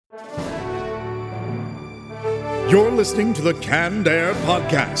You're listening to the Canned Air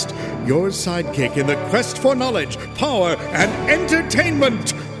Podcast, your sidekick in the quest for knowledge, power, and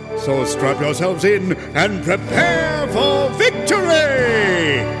entertainment. So strap yourselves in and prepare for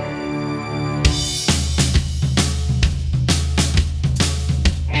victory!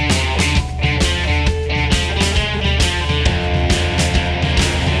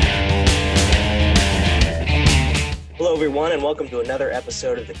 Hello, everyone, and welcome to another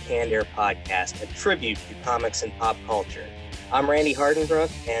episode of the Canned Air Podcast, a tribute to comics and pop culture. I'm Randy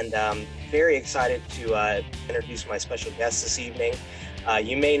Hardenbrook, and I'm very excited to introduce my special guest this evening.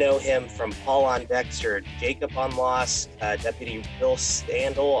 You may know him from Paul on Dexter, Jacob on Lost, Deputy Bill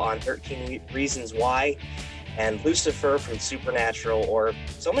Standal on 13 Reasons Why, and Lucifer from Supernatural, or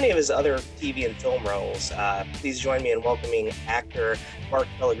so many of his other TV and film roles. Please join me in welcoming actor Mark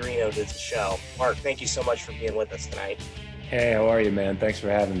Pellegrino to the show. Mark, thank you so much for being with us tonight. Hey, how are you, man? Thanks for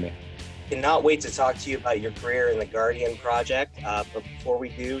having me. Cannot wait to talk to you about your career in the Guardian Project. But before we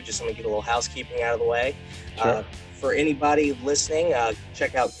do, just want to get a little housekeeping out of the way. Sure. For anybody listening,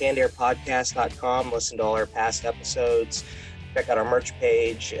 check out cannedairpodcast.com, listen to all our past episodes, check out our merch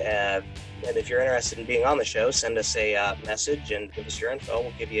page, and if you're interested in being on the show, send us a message and give us your info.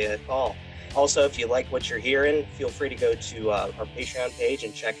 We'll give you a call. Also, if you like what you're hearing, feel free to go to our Patreon page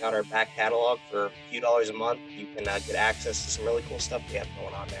and check out our back catalog. For a few dollars a month, you can get access to some really cool stuff we have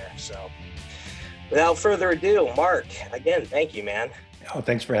going on there. So without further ado, Mark, again, thank you, man. Oh,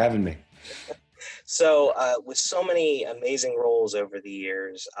 thanks for having me. So with so many amazing roles over the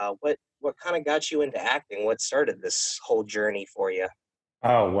years, what kind of got you into acting? What started this whole journey for you?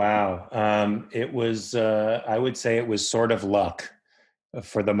 Oh, wow. It was, I would say it was sort of luck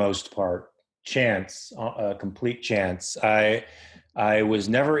for the most part. Chance, complete chance. I was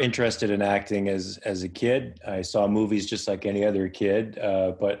never interested in acting as a kid. I saw movies just like any other kid,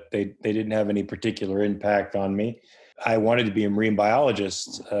 but they didn't have any particular impact on me. I wanted to be a marine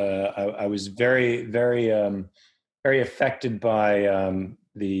biologist. I was very, very, very affected by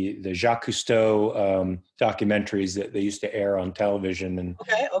the Jacques Cousteau documentaries that they used to air on television,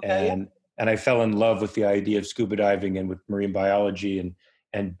 and I fell in love with the idea of scuba diving and with marine biology,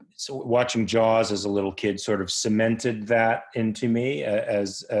 and so watching Jaws as a little kid sort of cemented that into me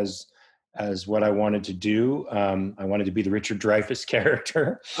as what I wanted to do. I wanted to be the Richard Dreyfuss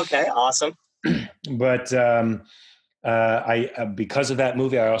character. Okay, awesome. But I because of that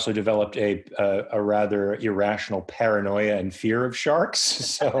movie, I also developed a rather irrational paranoia and fear of sharks.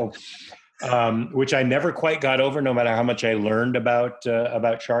 So, which I never quite got over. No matter how much I learned about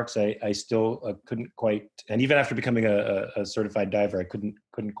sharks, I still couldn't quite. And even after becoming a certified diver, I couldn't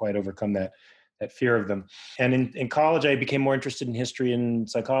quite overcome that fear of them. And in college, I became more interested in history and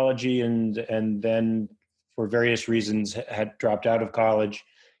psychology, and then for various reasons had dropped out of college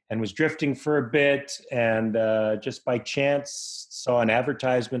and was drifting for a bit, and just by chance saw an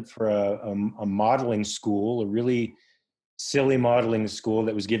advertisement for a modeling school, a really silly modeling school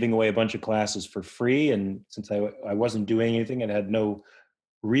that was giving away a bunch of classes for free. And since I wasn't doing anything and had no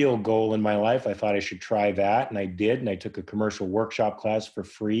real goal in my life, I thought I should try that, and I did. And I took a commercial workshop class for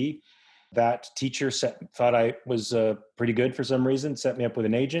free. That teacher thought I was pretty good for some reason, set me up with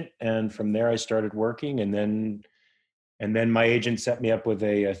an agent, and from there I started working, and then my agent set me up with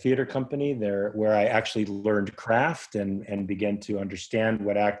a theater company there where I actually learned craft and began to understand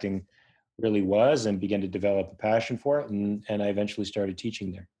what acting really was and began to develop a passion for it. And I eventually started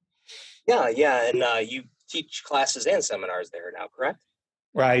teaching there. Yeah. And you teach classes and seminars there now, correct?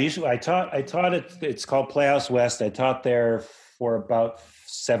 Right. I taught it. It's called Playhouse West. I taught there for about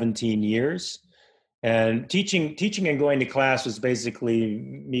 17 years. And teaching and going to class was basically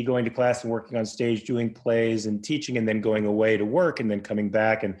me going to class and working on stage, doing plays and teaching, and then going away to work and then coming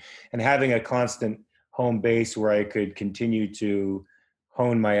back and having a constant home base where I could continue to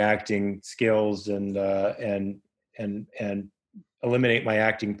hone my acting skills and eliminate my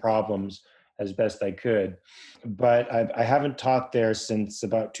acting problems as best I could. But I haven't taught there since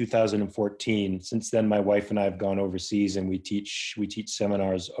about 2014. Since then, my wife and I have gone overseas, and we teach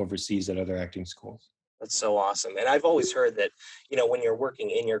seminars overseas at other acting schools. That's so awesome. And I've always heard that, when you're working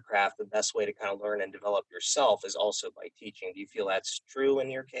in your craft, the best way to kind of learn and develop yourself is also by teaching. Do you feel that's true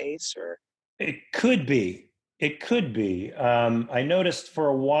in your case, or? It could be. I noticed for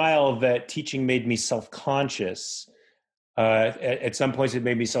a while that teaching made me self-conscious. At some points, it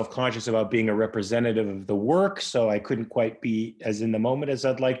made me self-conscious about being a representative of the work, so I couldn't quite be as in the moment as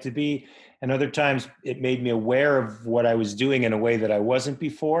I'd like to be. And other times, it made me aware of what I was doing in a way that I wasn't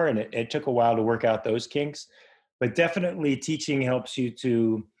before, and it took a while to work out those kinks. But definitely, teaching helps you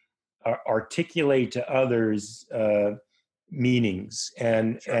to articulate to others meanings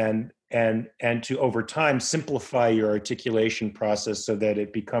and Sure. and to over time simplify your articulation process so that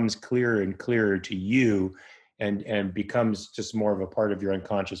it becomes clearer and clearer to you and becomes just more of a part of your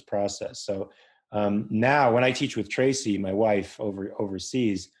unconscious process. So now when I teach with Tracy, my wife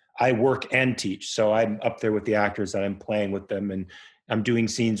overseas, I work and teach. So I'm up there with the actors and I'm playing with them and I'm doing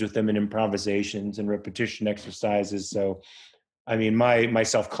scenes with them and improvisations and repetition exercises. So I mean, my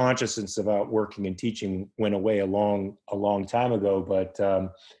self consciousness about working and teaching went away a long time ago, but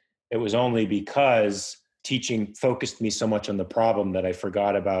it was only because teaching focused me so much on the problem that I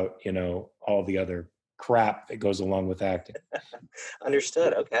forgot about all the other crap that goes along with acting.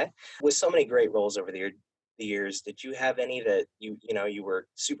 Understood. Okay. With so many great roles over the years, did you have any that you were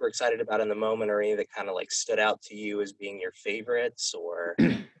super excited about in the moment, or any that kind of like stood out to you as being your favorites? Or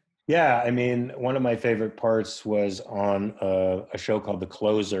Yeah, I mean, one of my favorite parts was on a show called The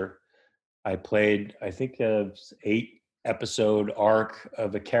Closer. I played, I think, a 8-episode arc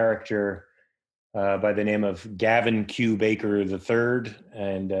of a character by the name of Gavin Q. Baker III,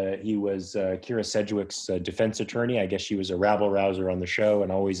 and he was Kira Sedgwick's defense attorney. I guess she was a rabble rouser on the show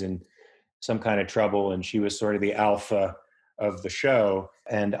and always in some kind of trouble, and she was sort of the alpha of the show.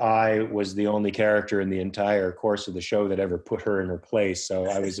 And I was the only character in the entire course of the show that ever put her in her place. So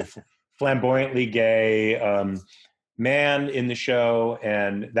I was a flamboyantly gay man in the show,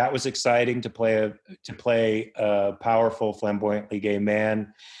 and that was exciting to play a powerful, flamboyantly gay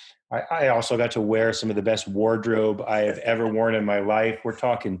man. I also got to wear some of the best wardrobe I have ever worn in my life. We're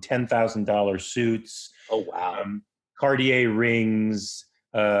talking $10,000 suits. oh wow, Cartier rings,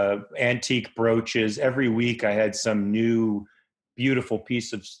 antique brooches. Every week I had some new beautiful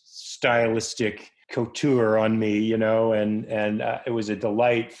piece of stylistic couture on me, and it was a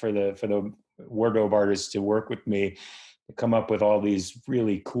delight for the wardrobe artists to work with me to come up with all these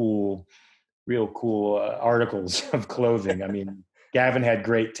real cool articles of clothing. I mean, Gavin had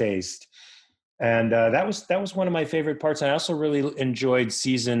great taste, and that was one of my favorite parts. I also really enjoyed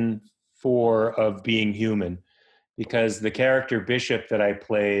season 4 of Being Human, because the character Bishop that I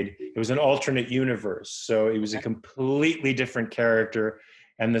played, it was an alternate universe. So it was a completely different character.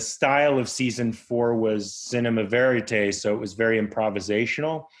 And the style of season 4 was cinema verite. So it was very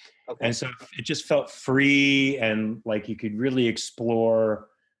improvisational. okay, And so it just felt free and like you could really explore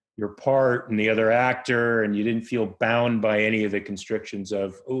your part and the other actor, and you didn't feel bound by any of the constrictions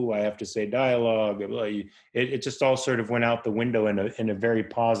of, oh, I have to say dialogue. It just all sort of went out the window in a very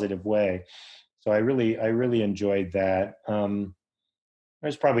positive way. So I really enjoyed that.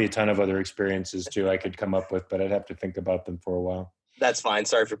 There's probably a ton of other experiences too I could come up with, but I'd have to think about them for a while. that's fine.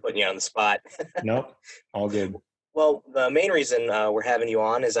 Sorry for putting you on the spot. Nope, all good. Well, the main reason we're having you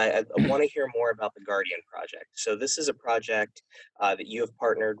on is I want to hear more about the Guardian Project. So this is a project that you have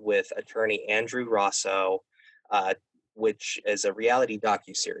partnered with attorney Andrew Rosso, which is a reality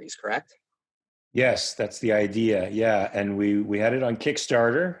docuseries, correct? Yes, that's the idea. Yeah, and we had it on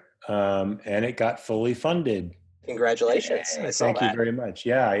Kickstarter, and it got fully funded. Congratulations. I saw Thank you that. very much.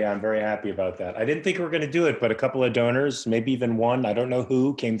 Yeah, I'm very happy about that. I didn't think we were going to do it, but a couple of donors, maybe even one, I don't know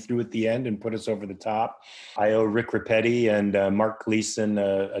who, came through at the end and put us over the top. I owe Rick Rapetti and Mark Gleason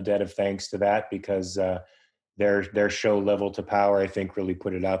a debt of thanks to that, because their show Level to Power, I think, really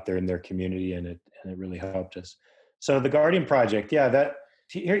put it out there in their community, and it really helped us. So the Guardian Project, yeah,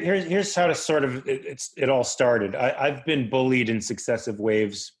 here's how to sort of it all started. I've been bullied in successive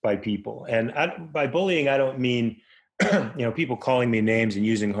waves by people, and by bullying I don't mean people calling me names and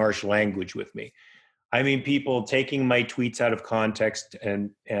using harsh language with me. I mean people taking my tweets out of context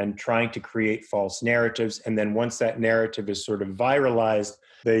and trying to create false narratives, and then once that narrative is sort of viralized,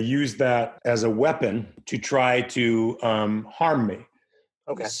 they use that as a weapon to try to harm me.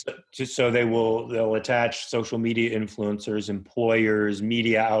 Okay. So they'll attach social media influencers, employers,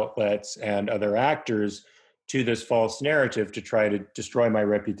 media outlets, and other actors to this false narrative to try to destroy my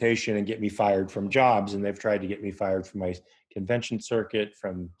reputation and get me fired from jobs. And they've tried to get me fired from my convention circuit,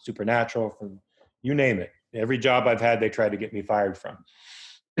 from Supernatural, from you name it. Every job I've had, they tried to get me fired from.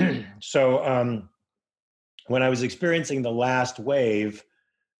 So when I was experiencing the last wave,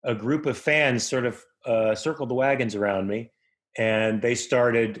 a group of fans sort of circled the wagons around me. And they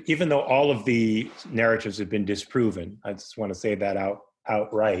started, even though all of the narratives have been disproven, I just want to say that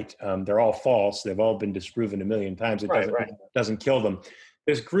outright. They're all false. They've all been disproven a million times. It doesn't kill them.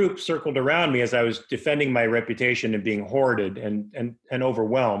 This group circled around me as I was defending my reputation and being hoarded and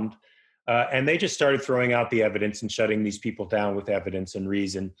overwhelmed. And they just started throwing out the evidence and shutting these people down with evidence and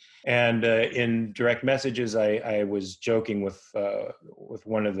reason. And in direct messages, I was joking with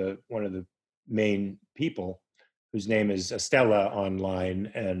one of the main people, whose name is Estella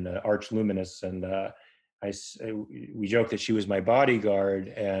online and Arch Luminous. And we joked that she was my bodyguard,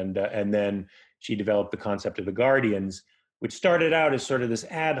 and then she developed the concept of the Guardians, which started out as sort of this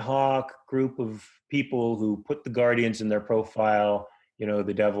ad hoc group of people who put the Guardians in their profile,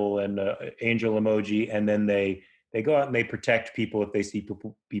 the devil and angel emoji, and then they go out and they protect people if they see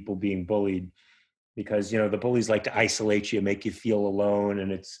people being bullied, because the bullies like to isolate you, make you feel alone,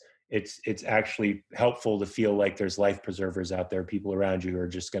 and it's actually helpful to feel like there's life preservers out there, people around you who are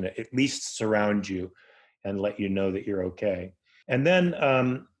just going to at least surround you and let you know that you're okay. And then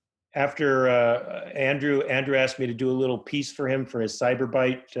after Andrew asked me to do a little piece for him for his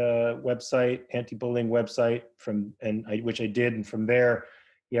Cyberbite website, anti-bullying website, which I did. And from there,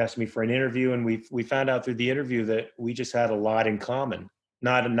 he asked me for an interview, and we found out through the interview that we just had a lot in common.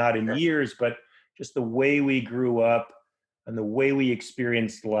 Not in years, but just the way we grew up and the way we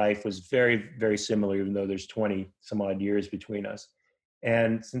experienced life was very, very similar, even though there's 20 some odd years between us.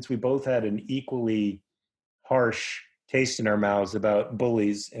 And since we both had an equally harsh taste in our mouths about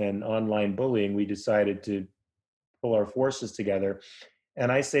bullies and online bullying, we decided to pull our forces together.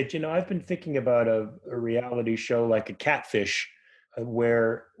 And I said, I've been thinking about a reality show like a Catfish,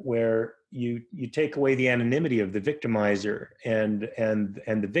 where you take away the anonymity of the victimizer and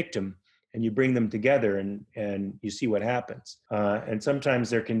the victim, and you bring them together and you see what happens. And sometimes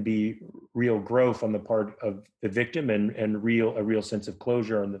there can be real growth on the part of the victim and a real sense of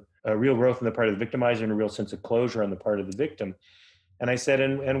closure on the real growth on the part of the victimizer and a real sense of closure on the part of the victim. And I said,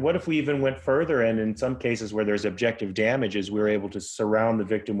 and what if we even went further, and in some cases where there's objective damages, we were able to surround the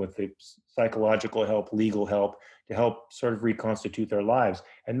victim with the psychological help, legal help, to help sort of reconstitute their lives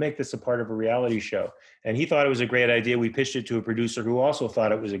and make this a part of a reality show. And he thought it was a great idea. We pitched it to a producer who also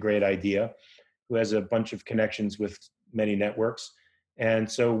thought it was a great idea, who has a bunch of connections with many networks.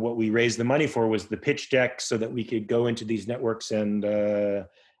 And so what we raised the money for was the pitch deck, so that we could go into these networks and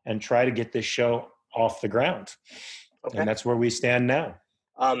try to get this show off the ground. Okay. And that's where we stand now.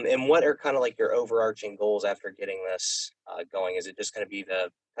 And what are kind of like your overarching goals after getting this going? Is it just going to be the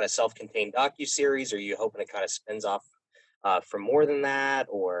kind of self-contained docuseries, or are you hoping it kind of spins off from more than that,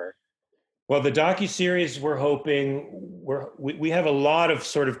 or? Well, the docuseries, we're hoping we have a lot of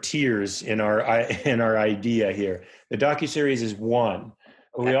sort of tiers in our idea here. The docuseries is one,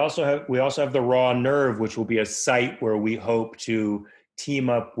 but we also have the Raw Nerve, which will be a site where we hope to team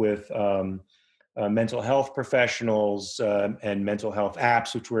up with mental health professionals and mental health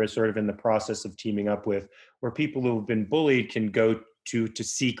apps, which we're sort of in the process of teaming up with, where people who have been bullied can go to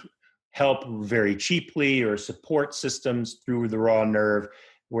seek help very cheaply, or support systems through the Raw Nerve,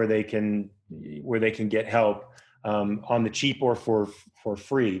 where they can get help on the cheap or for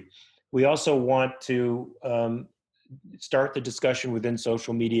free. We also want to start the discussion within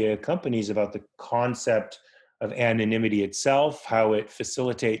social media companies about the concept of anonymity itself, how it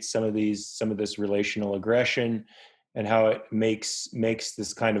facilitates some of this relational aggression, and how it makes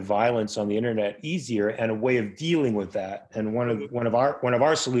this kind of violence on the internet easier, and a way of dealing with that. And one of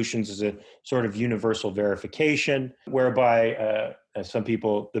our solutions is a sort of universal verification, whereby some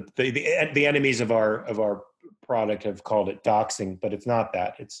people, the enemies of our product have called it doxing, but it's not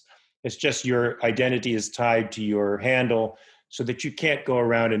that. It's just your identity is tied to your handle, so that you can't go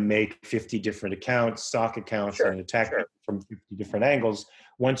around and make 50 different accounts, stock accounts, and attack from 50 different angles.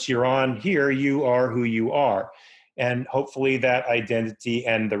 Once you're on here, you are who you are. And hopefully that identity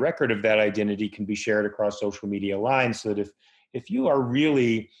and the record of that identity can be shared across social media lines, so that if you are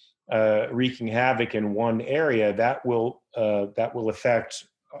really wreaking havoc in one area, that will affect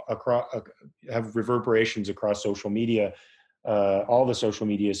have reverberations across social media, all the social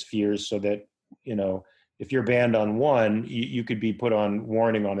media spheres, so that, if you're banned on one, you could be put on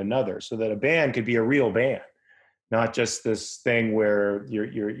warning on another, so that a ban could be a real ban, not just this thing where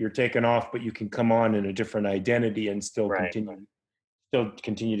you're taken off, but you can come on in a different identity and still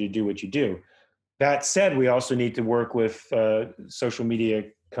continue to do what you do. That said, we also need to work with social media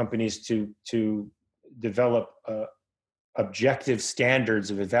companies to develop objective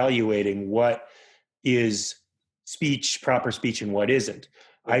standards of evaluating what is proper speech, and what isn't.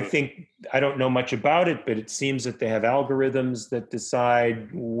 I don't know much about it, but it seems that they have algorithms that decide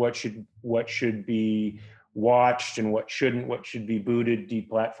what should be watched and what shouldn't, what should be booted,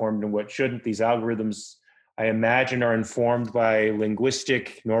 deplatformed, and what shouldn't. These algorithms, I imagine, are informed by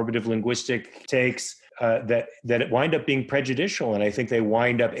normative linguistic takes that wind up being prejudicial, and I think they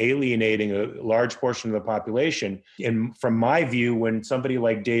wind up alienating a large portion of the population. And from my view, when somebody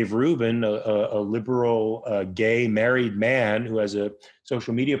like Dave Rubin, a liberal gay married man who has a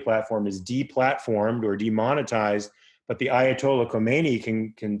social media platform, is deplatformed or demonetized, but the Ayatollah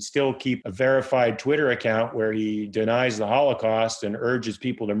Khomeini can still keep a verified Twitter account where he denies the Holocaust and urges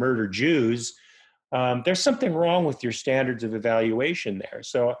people to murder Jews, there's something wrong with your standards of evaluation there.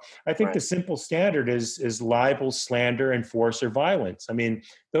 So I think the simple standard is libel, slander, and force or violence. I mean,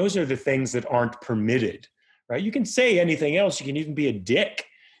 those are the things that aren't permitted, right? You can say anything else. You can even be a dick.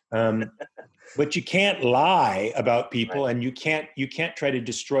 But you can't lie about people, and you can't try to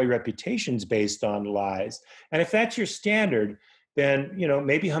destroy reputations based on lies. And if that's your standard, then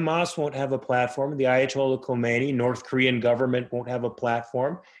maybe Hamas won't have a platform, the Ayatollah Khomeini, North Korean government won't have a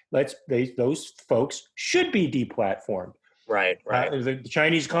platform. Those folks should be deplatformed. Right. The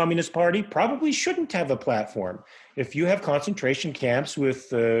Chinese Communist Party probably shouldn't have a platform. If you have concentration camps with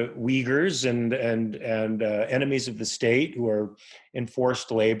Uyghurs and enemies of the state who are in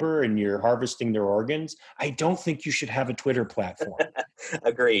forced labor and you're harvesting their organs, I don't think you should have a Twitter platform.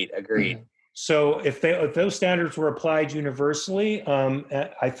 Agreed. So if those standards were applied universally,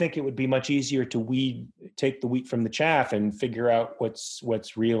 I think it would be much easier to take the wheat from the chaff and figure out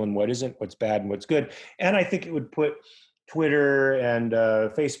what's real and what isn't, what's bad and what's good. And I think it would put Twitter and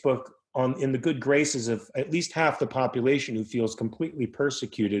Facebook in the good graces of at least half the population who feels completely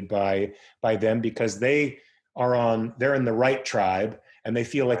persecuted by them, because they're in the right tribe and they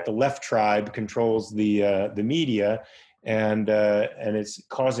feel like the left tribe controls the media, and it's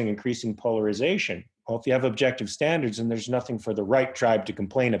causing increasing polarization. Well, if you have objective standards, then there's nothing for the right tribe to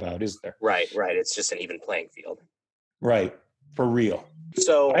complain about, is there? Right. It's just an even playing field. Right. For real.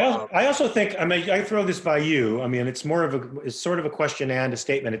 So I also think, I throw this by you. I mean, it's sort of a question and a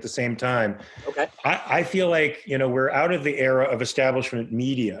statement at the same time. Okay. I feel like, we're out of the era of establishment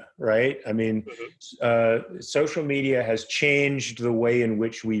media, right? I mean, social media has changed the way in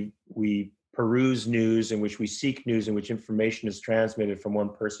which we peruse news, in which we seek news, in which information is transmitted from one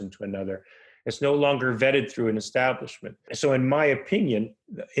person to another. It's no longer vetted through an establishment. So in my opinion,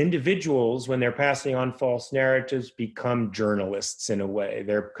 individuals, when they're passing on false narratives, become journalists in a way,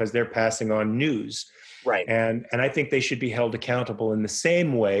 because they're passing on news. Right. And I think they should be held accountable in the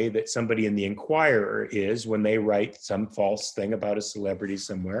same way that somebody in the Inquirer is when they write some false thing about a celebrity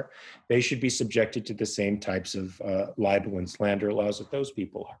somewhere. They should be subjected to the same types of libel and slander laws that those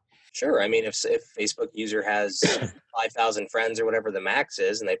people are. Sure. I mean, if Facebook user has 5,000 friends or whatever the max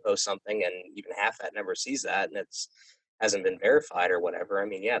is, and they post something and even half that number sees that and hasn't been verified or whatever, I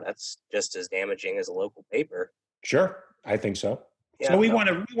mean, yeah, that's just as damaging as a local paper. Sure. I think so. Yeah, so we want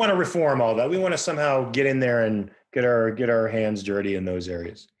to reform all that. We want to somehow get in there and get our hands dirty in those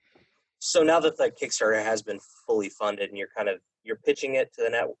areas. So now that the Kickstarter has been fully funded and you're pitching it to the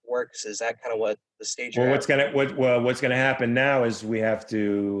networks, is that kind of what the stage you're at? What's gonna happen now is we have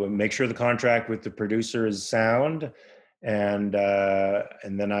to make sure the contract with the producer is sound, and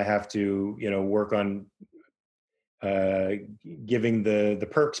then I have to work on giving the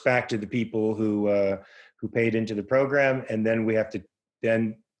perks back to the people who paid into the program, and then we have to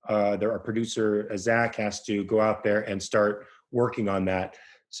our producer Zach has to go out there and start working on that.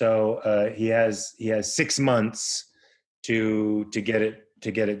 So he has 6 months to get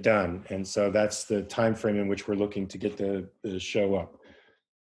it done, and so that's the time frame in which we're looking to get the show up.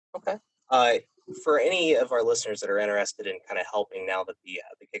 Okay. For any of our listeners that are interested in kind of helping now that the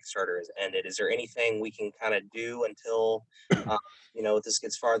Kickstarter has ended, is there anything we can kind of do until this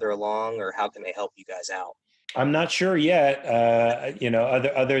gets farther along, or how can they help you guys out? I'm not sure yet.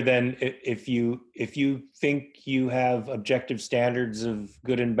 Other than if you think you have objective standards of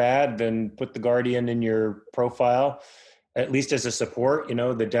good and bad, then put the Guardian in your profile, at least as a support.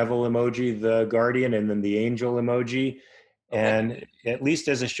 The devil emoji, the Guardian, and then the angel emoji, and at least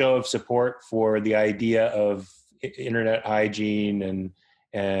as a show of support for the idea of internet hygiene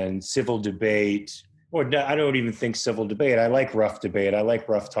and civil debate. Or I don't even think civil debate. I like rough debate. I like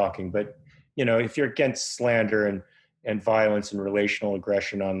rough talking, but if you're against slander and violence and relational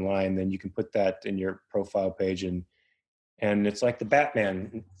aggression online, then you can put that in your profile page, and it's like the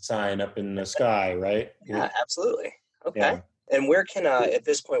Batman sign up in the sky, right? Yeah, absolutely. Okay. Yeah. And where can at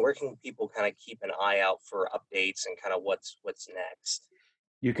this point, where can people kind of keep an eye out for updates and kind of what's next?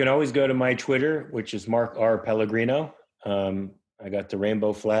 You can always go to my Twitter, which is Mark R. Pellegrino. I got the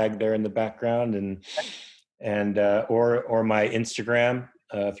rainbow flag there in the background, and or my Instagram.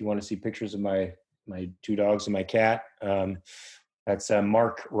 If you want to see pictures of my 2 dogs and my cat, that's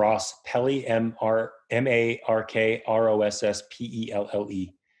Mark Ross Pelly, MarkRossPelle.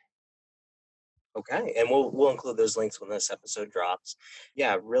 Okay, and we'll include those links when this episode drops.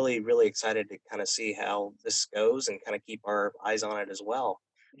 Yeah, really, really excited to kind of see how this goes and kind of keep our eyes on it as well.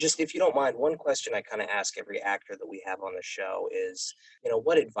 Just if you don't mind, one question I kind of ask every actor that we have on the show is,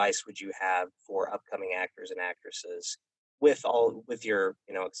 what advice would you have for upcoming actors and actresses with your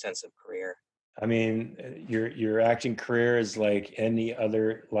extensive career? I mean, your acting career is like any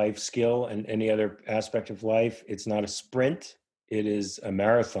other life skill and any other aspect of life. It's not a sprint; it is a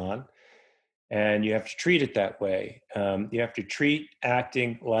marathon, and you have to treat it that way. You have to treat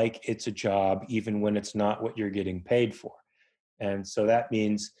acting like it's a job, even when it's not what you're getting paid for. And so that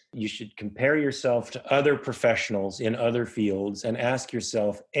means you should compare yourself to other professionals in other fields and ask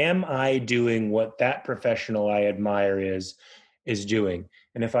yourself, am I doing what that professional I admire is doing?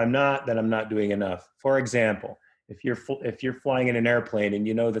 And if I'm not, then I'm not doing enough. For example, if you're flying in an airplane and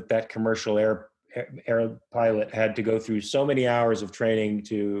you know that commercial air pilot had to go through so many hours of training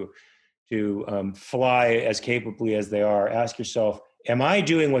to fly as capably as they are, ask yourself, am I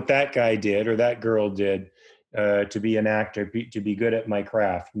doing what that guy did or that girl did to be an actor, to be good at my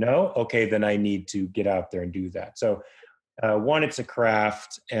craft? No? Okay, then I need to get out there and do that. So one, it's a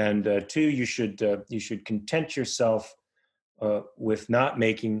craft, and two, you should content yourself with not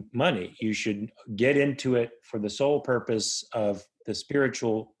making money. You should get into it for the sole purpose of the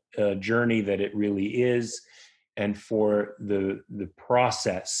spiritual journey that it really is, and for the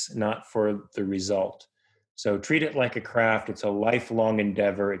process, not for the result. So treat it like a craft. It's a lifelong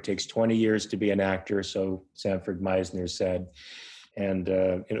endeavor. It takes 20 years to be an actor, so Sanford Meisner said. And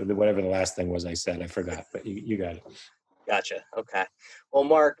whatever the last thing was I said, I forgot, but you got it. Gotcha. Okay. Well,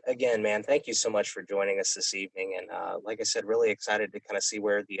 Mark, again, man, thank you so much for joining us this evening. And like I said, really excited to kind of see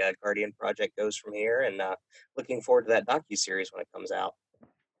where the Guardian Project goes from here, and looking forward to that docuseries when it comes out.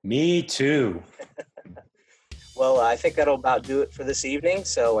 Me too. Well, I think that'll about do it for this evening.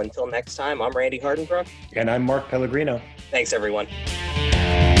 So until next time, I'm Randy Hardenbrook. And I'm Mark Pellegrino. Thanks, everyone.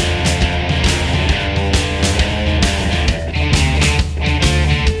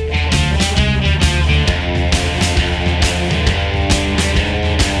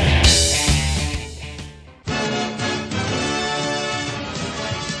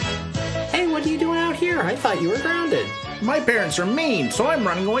 Hey, what are you doing out here? I thought you were grounded. My parents are mean, so I'm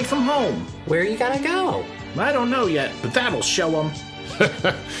running away from home. Where are you gonna go? I don't know yet, but that'll show them.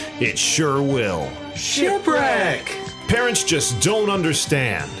 It sure will. Shipwreck! Parents just don't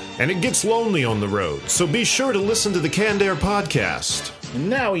understand, and it gets lonely on the road, so be sure to listen to the Canned Air podcast. And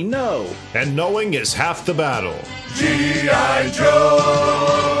now we know. And knowing is half the battle. G.I. Joe!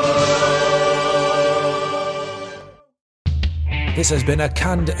 This has been a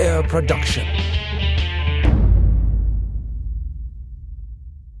Canned Air production.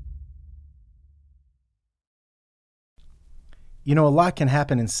 You know, a lot can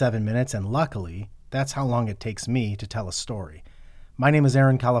happen in 7 minutes, and luckily, that's how long it takes me to tell a story. My name is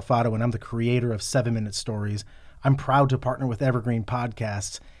Aaron Califato, and I'm the creator of 7 Minute Stories. I'm proud to partner with Evergreen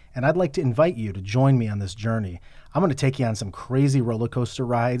Podcasts, and I'd like to invite you to join me on this journey. I'm going to take you on some crazy roller coaster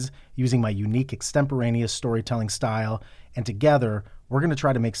rides using my unique extemporaneous storytelling style, and together, we're going to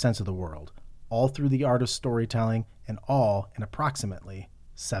try to make sense of the world, all through the art of storytelling, and all in approximately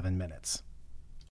 7 minutes.